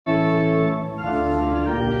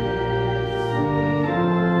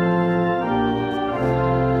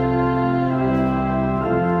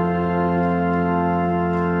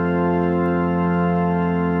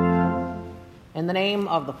In the name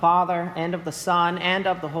of the Father, and of the Son, and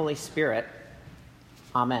of the Holy Spirit.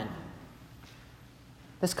 Amen.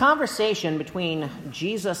 This conversation between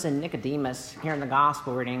Jesus and Nicodemus here in the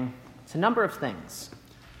Gospel reading, it's a number of things.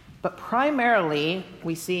 But primarily,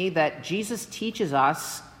 we see that Jesus teaches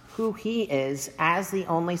us who he is as the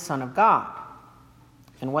only Son of God.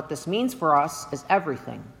 And what this means for us is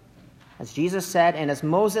everything. As Jesus said, and as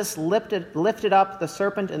Moses lifted up the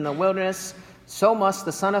serpent in the wilderness, so must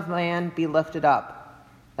the Son of Man be lifted up,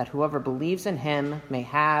 that whoever believes in him may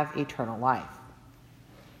have eternal life.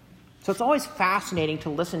 So it's always fascinating to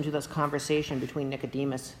listen to this conversation between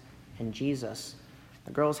Nicodemus and Jesus.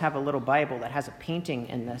 The girls have a little Bible that has a painting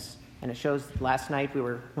in this, and it shows last night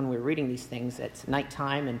when we were reading these things, it's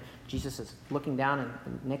nighttime, and Jesus is looking down,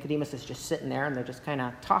 and Nicodemus is just sitting there, and they're just kind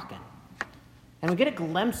of talking. And we get a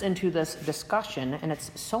glimpse into this discussion, and it's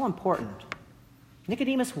so important.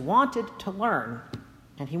 Nicodemus wanted to learn,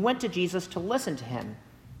 and he went to Jesus to listen to him,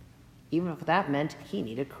 even if that meant he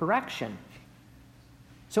needed correction.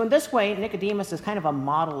 So in this way, Nicodemus is kind of a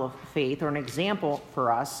model of faith, or an example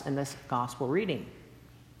for us in this gospel reading.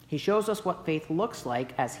 He shows us what faith looks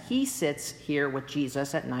like as he sits here with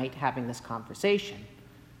Jesus at night having this conversation.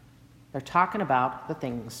 They're talking about the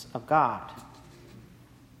things of God.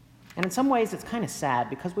 And in some ways, it's kind of sad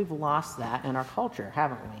because we've lost that in our culture,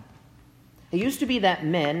 haven't we? It used to be that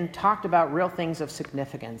men talked about real things of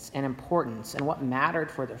significance and importance and what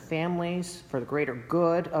mattered for their families, for the greater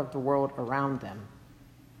good of the world around them.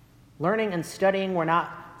 Learning and studying were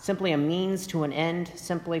not simply a means to an end,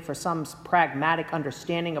 simply for some pragmatic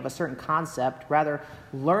understanding of a certain concept. Rather,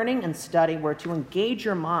 learning and study were to engage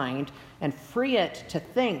your mind and free it to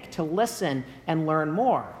think, to listen, and learn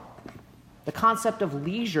more. The concept of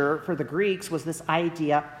leisure for the Greeks was this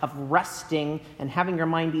idea of resting and having your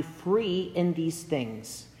mind be free in these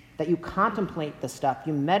things, that you contemplate the stuff,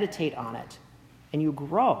 you meditate on it, and you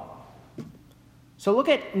grow. So look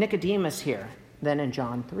at Nicodemus here, then in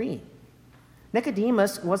John 3.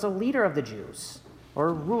 Nicodemus was a leader of the Jews, or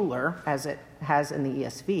a ruler, as it has in the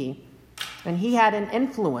ESV, and he had an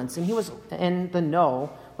influence, and he was in the know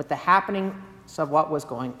with the happenings of what was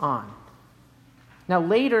going on. Now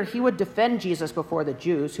later, he would defend Jesus before the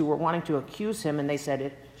Jews who were wanting to accuse him, and they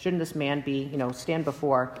said, shouldn't this man be, stand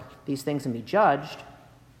before these things and be judged?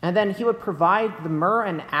 And then he would provide the myrrh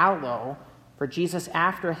and aloe for Jesus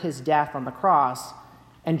after his death on the cross.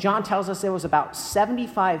 And John tells us it was about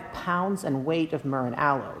 75 pounds in weight of myrrh and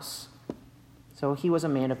aloes. So he was a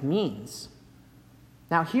man of means.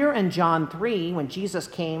 Now here in John 3, when Jesus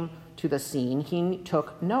came to the scene, he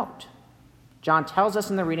took note. John tells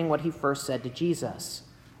us in the reading what he first said to Jesus.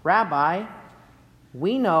 Rabbi,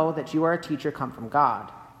 we know that you are a teacher come from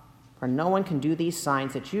God, for no one can do these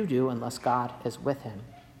signs that you do unless God is with him.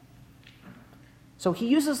 So he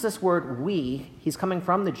uses this word we. He's coming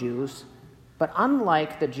from the Jews, but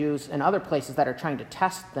unlike the Jews in other places that are trying to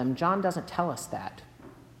test them, John doesn't tell us that.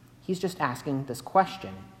 He's just asking this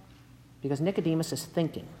question because Nicodemus is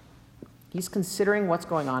thinking. He's considering what's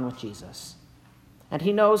going on with Jesus. And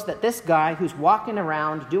he knows that this guy who's walking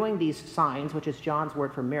around doing these signs, which is John's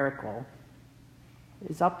word for miracle,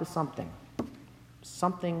 is up to something.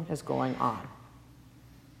 Something is going on.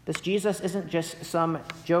 This Jesus isn't just some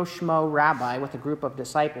Joe Schmo rabbi with a group of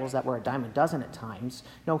disciples that were a dime a dozen at times.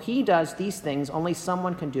 No, he does these things only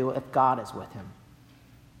someone can do if God is with him.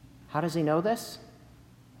 How does he know this?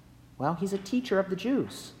 Well, he's a teacher of the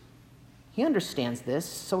Jews. He understands this,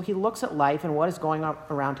 so he looks at life and what is going on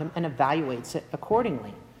around him and evaluates it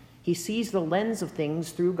accordingly. He sees the lens of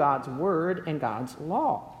things through God's word and God's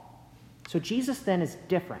law. So Jesus then is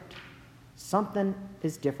different. Something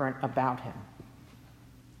is different about him.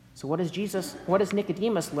 So what does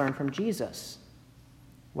Nicodemus learn from Jesus?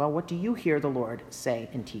 Well, what do you hear the Lord say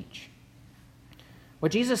and teach?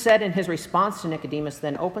 What Jesus said in his response to Nicodemus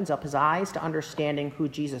then opens up his eyes to understanding who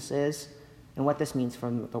Jesus is and what this means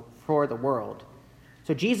for the world.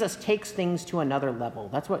 So Jesus takes things to another level.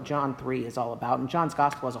 That's what John 3 is all about. And John's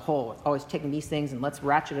gospel as a whole, it's always taking these things and let's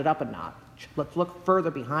ratchet it up a notch. Let's look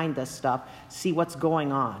further behind this stuff, see what's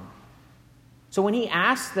going on. So when he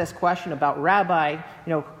asks this question about, Rabbi,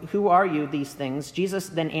 who are you, these things, Jesus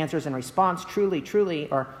then answers in response, truly, truly,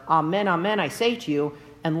 or amen, amen, I say to you,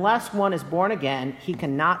 unless one is born again, he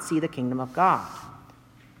cannot see the kingdom of God.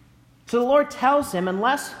 So the Lord tells him,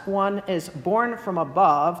 unless one is born from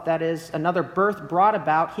above, that is, another birth brought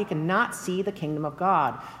about, he cannot see the kingdom of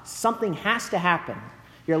God. Something has to happen.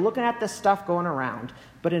 You're looking at this stuff going around,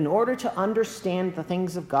 but in order to understand the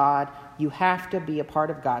things of God, you have to be a part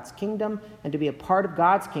of God's kingdom, and to be a part of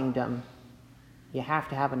God's kingdom, you have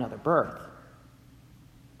to have another birth.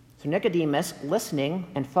 So Nicodemus, listening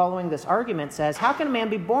and following this argument, says, how can a man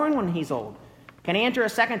be born when he's old? Can he enter a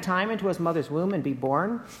second time into his mother's womb and be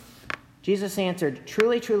born? Jesus answered,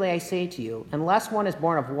 truly, truly, I say to you, unless one is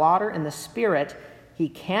born of water and the Spirit, he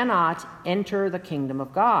cannot enter the kingdom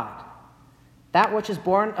of God. That which is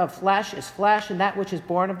born of flesh is flesh, and that which is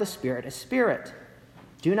born of the Spirit is spirit.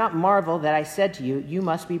 Do not marvel that I said to you, you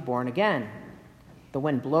must be born again. The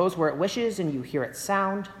wind blows where it wishes, and you hear its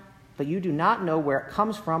sound, but you do not know where it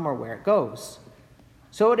comes from or where it goes.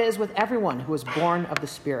 So it is with everyone who is born of the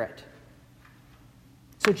Spirit.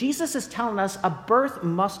 So Jesus is telling us a birth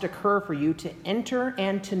must occur for you to enter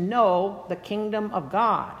and to know the kingdom of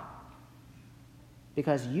God,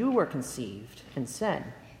 because you were conceived in sin.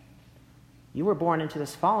 You were born into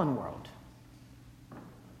this fallen world.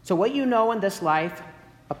 So what you know in this life,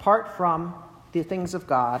 apart from the things of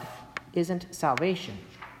God, isn't salvation.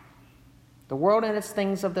 The world and its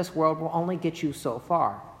things of this world will only get you so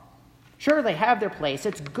far. Sure, they have their place.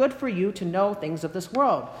 It's good for you to know things of this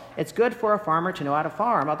world. It's good for a farmer to know how to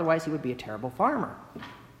farm. Otherwise, he would be a terrible farmer.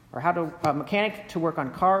 Or a mechanic to work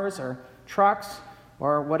on cars or trucks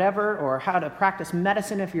or whatever, or how to practice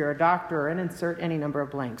medicine if you're a doctor, and insert any number of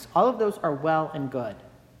blanks. All of those are well and good.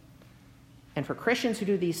 And for Christians who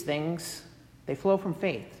do these things, they flow from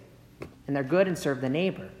faith, and they're good and serve the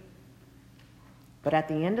neighbor. But at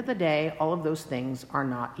the end of the day, all of those things are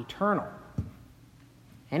not eternal.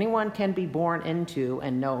 Anyone can be born into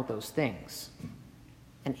and know those things.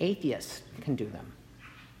 An atheist can do them.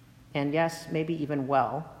 And yes, maybe even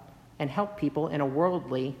well, and help people in a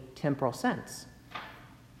worldly, temporal sense.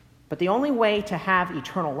 But the only way to have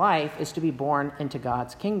eternal life is to be born into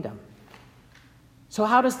God's kingdom. So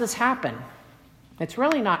how does this happen? It's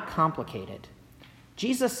really not complicated.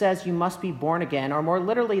 Jesus says you must be born again, or more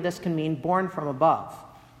literally, this can mean born from above.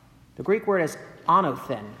 The Greek word is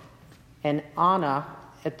anothen, and ana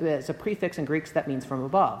is a prefix in Greek that means from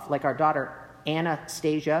above. Like our daughter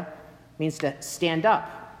Anastasia means to stand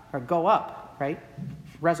up or go up, right?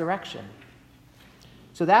 Resurrection.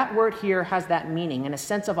 So that word here has that meaning in a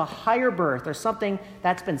sense of a higher birth, or something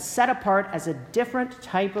that's been set apart as a different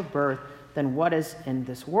type of birth than what is in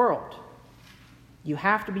this world. You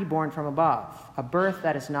have to be born from above, a birth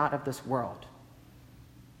that is not of this world.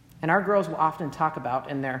 And our girls will often talk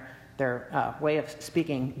about, in their way of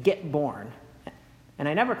speaking, get born. And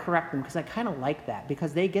I never correct them because I kind of like that,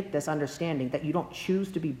 because they get this understanding that you don't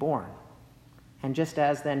choose to be born. And just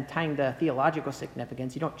as then tying the theological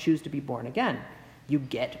significance, you don't choose to be born again. You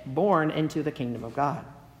get born into the kingdom of God.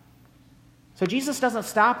 So Jesus doesn't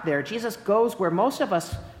stop there. Jesus goes where most of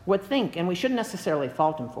us would think, and we shouldn't necessarily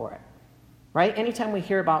fault him for it. Right? Anytime we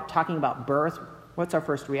hear about talking about birth, what's our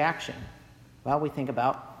first reaction? Well, we think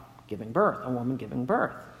about giving birth, a woman giving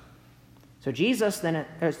birth. So Jesus then,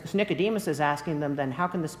 Nicodemus is asking them, then how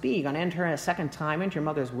can this be? You're going to enter a second time into your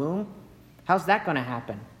mother's womb? How's that going to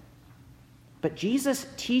happen? But Jesus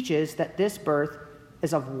teaches that this birth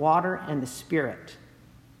is of water and the Spirit.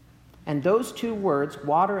 And those two words,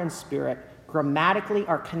 water and Spirit, grammatically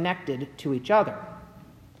are connected to each other.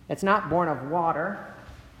 It's not born of water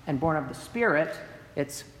and born of the Spirit.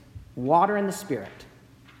 It's water and the Spirit.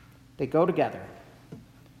 They go together.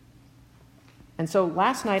 And so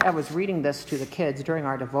last night I was reading this to the kids during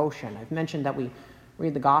our devotion. I've mentioned that we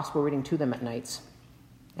read the gospel reading to them at nights.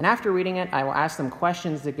 And after reading it, I will ask them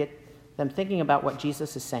questions to get them thinking about what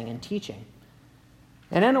Jesus is saying and teaching.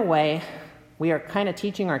 And in a way, we are kind of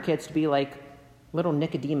teaching our kids to be like little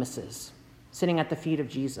Nicodemuses, sitting at the feet of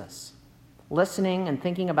Jesus, listening and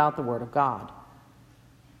thinking about the Word of God.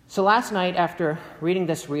 So last night, after reading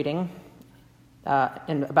this reading,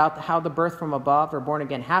 and about how the birth from above or born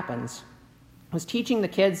again happens, I was teaching the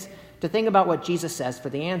kids to think about what Jesus says for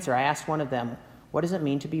the answer. I asked one of them, what does it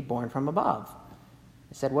mean to be born from above?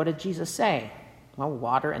 I said, what did Jesus say? Well,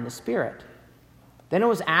 water and the Spirit. Then it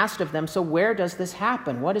was asked of them, so where does this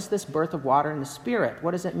happen? What is this birth of water and the Spirit?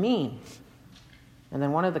 What does it mean? And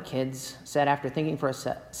then one of the kids said, after thinking for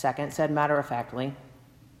a second, said matter-of-factly,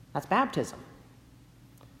 that's baptism.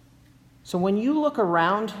 So when you look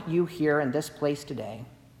around you here in this place today,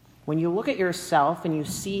 when you look at yourself and you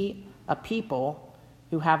see a people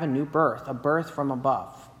who have a new birth, a birth from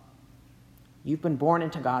above, you've been born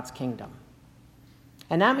into God's kingdom.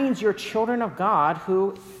 And that means you're children of God,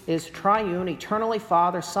 who is triune, eternally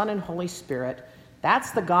Father, Son, and Holy Spirit.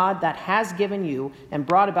 That's the God that has given you and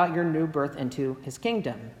brought about your new birth into his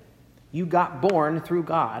kingdom. You got born through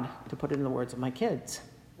God, to put it in the words of my kids.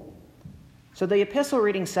 So the epistle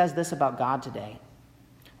reading says this about God today.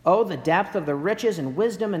 Oh, the depth of the riches and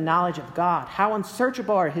wisdom and knowledge of God. How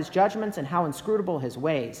unsearchable are his judgments and how inscrutable his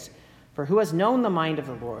ways. For who has known the mind of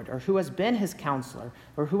the Lord, or who has been his counselor,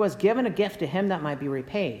 or who has given a gift to him that might be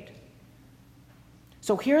repaid?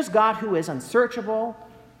 So here's God who is unsearchable,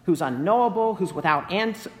 who's unknowable, who's without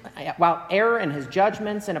error in his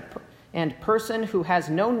judgments, and person who has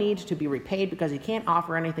no need to be repaid because he can't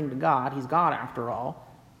offer anything to God. He's God after all.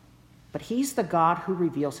 But he's the God who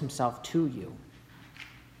reveals himself to you.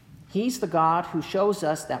 He's the God who shows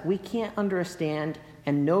us that we can't understand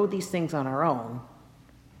and know these things on our own,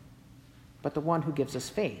 but the one who gives us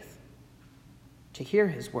faith to hear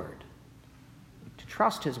his word, to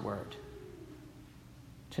trust his word,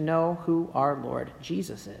 to know who our Lord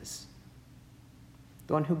Jesus is,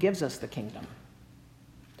 the one who gives us the kingdom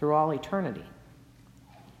through all eternity.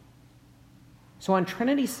 So on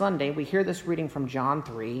Trinity Sunday, we hear this reading from John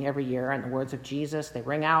 3 every year, and the words of Jesus, they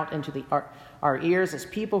ring out into our ears as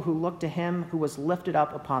people who look to him who was lifted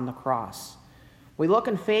up upon the cross. We look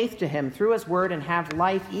in faith to him through his word and have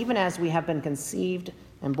life even as we have been conceived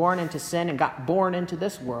and born into sin and got born into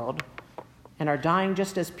this world and are dying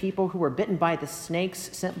just as people who were bitten by the snakes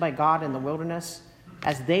sent by God in the wilderness,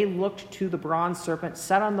 as they looked to the bronze serpent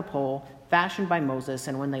set on the pole, fashioned by Moses,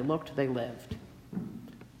 and when they looked, they lived.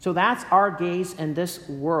 So that's our gaze in this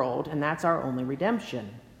world, and that's our only redemption.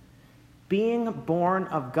 Being born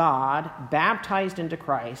of God, baptized into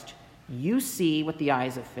Christ, you see with the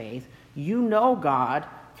eyes of faith, you know God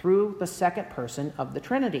through the second person of the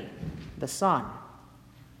Trinity, the Son.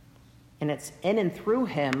 And it's in and through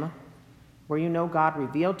him where you know God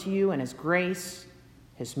revealed to you in his grace,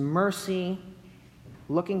 his mercy,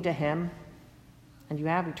 looking to him, and you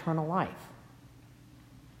have eternal life.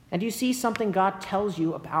 And you see something God tells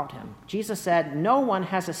you about him. Jesus said, "No one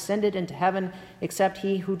has ascended into heaven except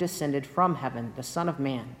he who descended from heaven, the Son of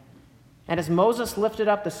Man. And as Moses lifted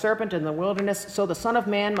up the serpent in the wilderness, so the Son of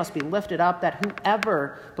Man must be lifted up, that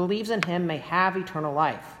whoever believes in him may have eternal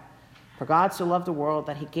life. For God so loved the world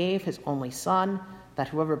that he gave his only Son, that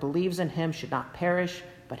whoever believes in him should not perish,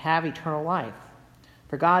 but have eternal life.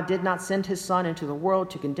 For God did not send his Son into the world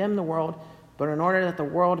to condemn the world, but in order that the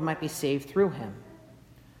world might be saved through him."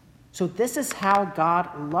 So this is how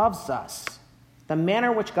God loves us. The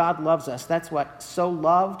manner in which God loves us, that's what so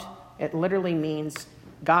loved, it literally means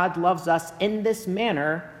God loves us in this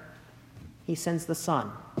manner. He sends the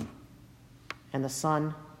Son, and the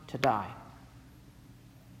Son to die.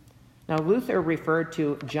 Now, Luther referred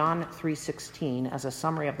to John 3:16 as a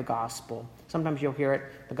summary of the gospel. Sometimes you'll hear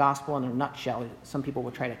it, the gospel in a nutshell. Some people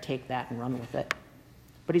will try to take that and run with it.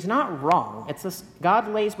 But he's not wrong. It's this: God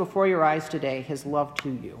lays before your eyes today his love to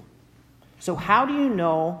you. So how do you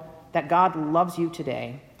know that God loves you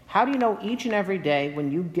today? How do you know each and every day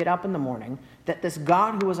when you get up in the morning that this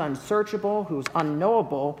God who is unsearchable, who is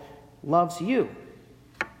unknowable, loves you?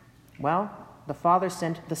 Well, the Father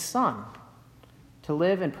sent the Son to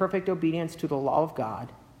live in perfect obedience to the law of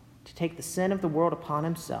God, to take the sin of the world upon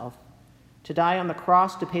himself, to die on the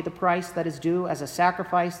cross to pay the price that is due as a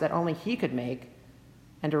sacrifice that only he could make,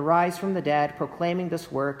 and to rise from the dead, proclaiming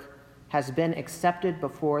this work has been accepted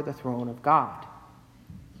before the throne of God.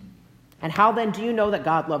 And how then do you know that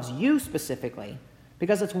God loves you specifically?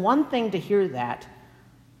 Because it's one thing to hear that,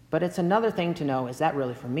 but it's another thing to know, is that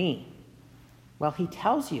really for me? Well, he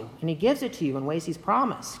tells you, and he gives it to you in ways he's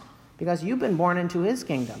promised, because you've been born into his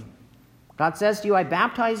kingdom. God says to you, "I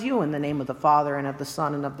baptize you in the name of the Father and of the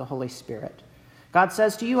Son and of the Holy Spirit." God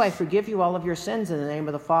says to you, "I forgive you all of your sins in the name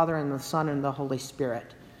of the Father and the Son and the Holy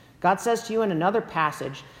Spirit." God says to you in another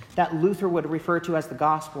passage that Luther would refer to as the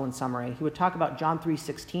gospel in summary. He would talk about John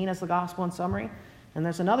 3:16 as the gospel in summary, and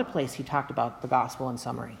there's another place he talked about the gospel in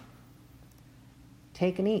summary.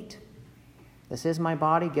 "Take and eat. This is my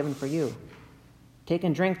body given for you. Take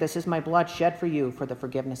and drink. This is my blood shed for you for the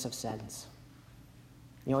forgiveness of sins."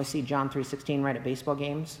 You always see John 3:16 right at baseball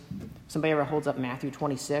games. Somebody ever holds up Matthew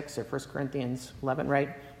 26 or 1 Corinthians 11, right?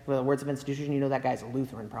 With the words of institution, you know that guy's a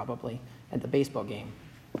Lutheran probably at the baseball game.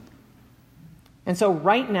 And so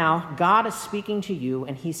right now, God is speaking to you,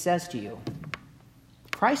 and he says to you,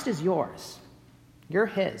 Christ is yours. You're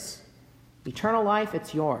his. Eternal life,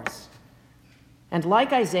 it's yours. And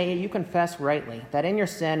like Isaiah, you confess rightly that in your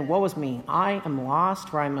sin, woe is me, I am lost,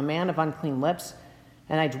 for I am a man of unclean lips,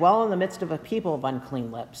 and I dwell in the midst of a people of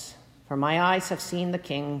unclean lips. For my eyes have seen the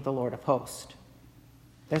King, the Lord of hosts.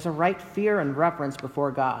 There's a right fear and reverence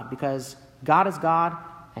before God, because God is God,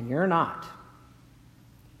 and you're not.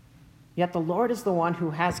 Yet the Lord is the one who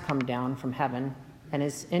has come down from heaven and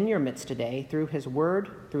is in your midst today through his word,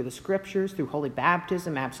 through the scriptures, through holy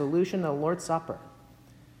baptism, absolution, the Lord's Supper.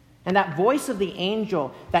 And that voice of the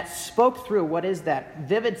angel that spoke through what is that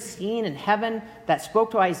vivid scene in heaven that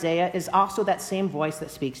spoke to Isaiah is also that same voice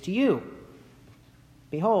that speaks to you.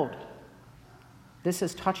 Behold, This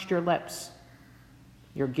has touched your lips.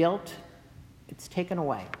 Your guilt, it's taken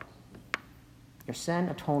away. Your sin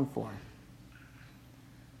atoned for.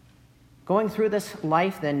 Going through this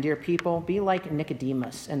life then, dear people, be like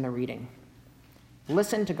Nicodemus in the reading.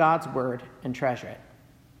 Listen to God's word and treasure it.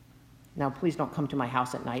 Now, please don't come to my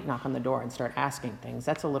house at night, knock on the door, and start asking things.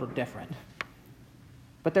 That's a little different.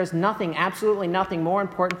 But there's nothing, absolutely nothing more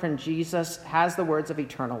important than Jesus has the words of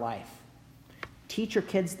eternal life. Teach your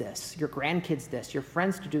kids this, your grandkids this, your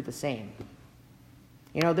friends to do the same.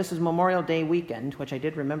 You know, this is Memorial Day weekend, which I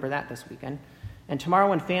did remember that this weekend. And tomorrow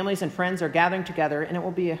when families and friends are gathering together, and it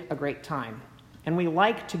will be a great time. And we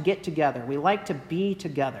like to get together. We like to be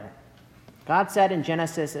together. God said in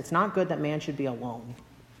Genesis, it's not good that man should be alone.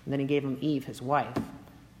 And then he gave him Eve, his wife.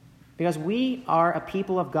 Because we are a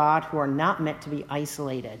people of God who are not meant to be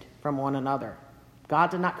isolated from one another. God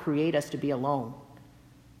did not create us to be alone.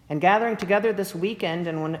 And gathering together this weekend,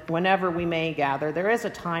 and whenever we may gather, there is a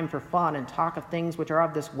time for fun and talk of things which are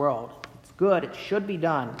of this world. It's good. It should be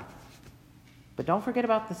done. But don't forget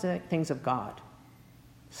about the things of God.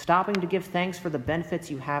 Stopping to give thanks for the benefits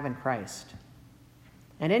you have in Christ.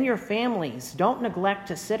 And in your families, don't neglect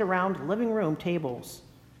to sit around living room tables,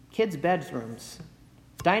 kids' bedrooms,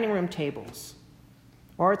 dining room tables.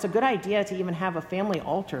 Or it's a good idea to even have a family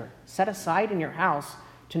altar set aside in your house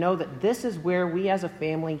to know that this is where we as a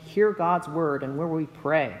family hear God's word and where we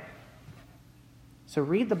pray. So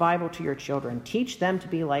read the Bible to your children. Teach them to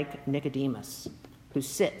be like Nicodemus, who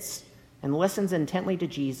sits and listens intently to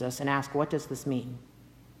Jesus and asks, what does this mean?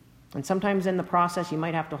 And sometimes in the process, you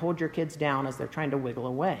might have to hold your kids down as they're trying to wiggle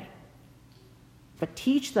away. But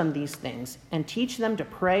teach them these things and teach them to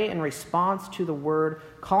pray in response to the word,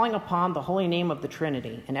 calling upon the holy name of the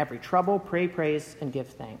Trinity. In every trouble, pray, praise, and give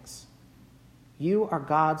thanks. You are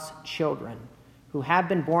God's children who have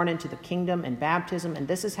been born into the kingdom and baptism, and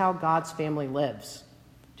this is how God's family lives.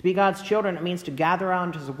 To be God's children, it means to gather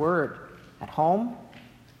around his word at home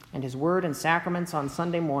and his word and sacraments on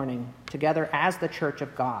Sunday morning together as the church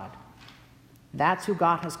of God. That's who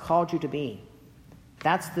God has called you to be.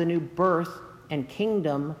 That's the new birth and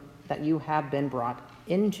kingdom that you have been brought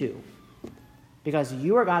into. Because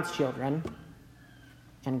you are God's children,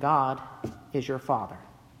 and God is your Father.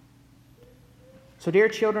 So, dear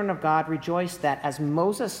children of God, rejoice that as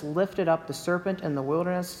Moses lifted up the serpent in the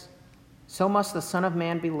wilderness, so must the Son of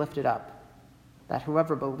Man be lifted up, that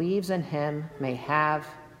whoever believes in him may have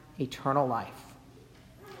eternal life.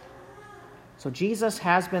 So Jesus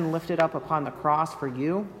has been lifted up upon the cross for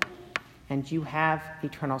you, and you have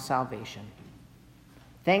eternal salvation.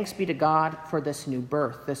 Thanks be to God for this new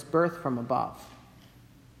birth, this birth from above,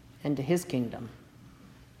 and to his kingdom,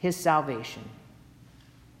 his salvation,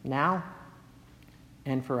 now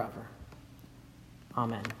and forever.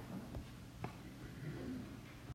 Amen.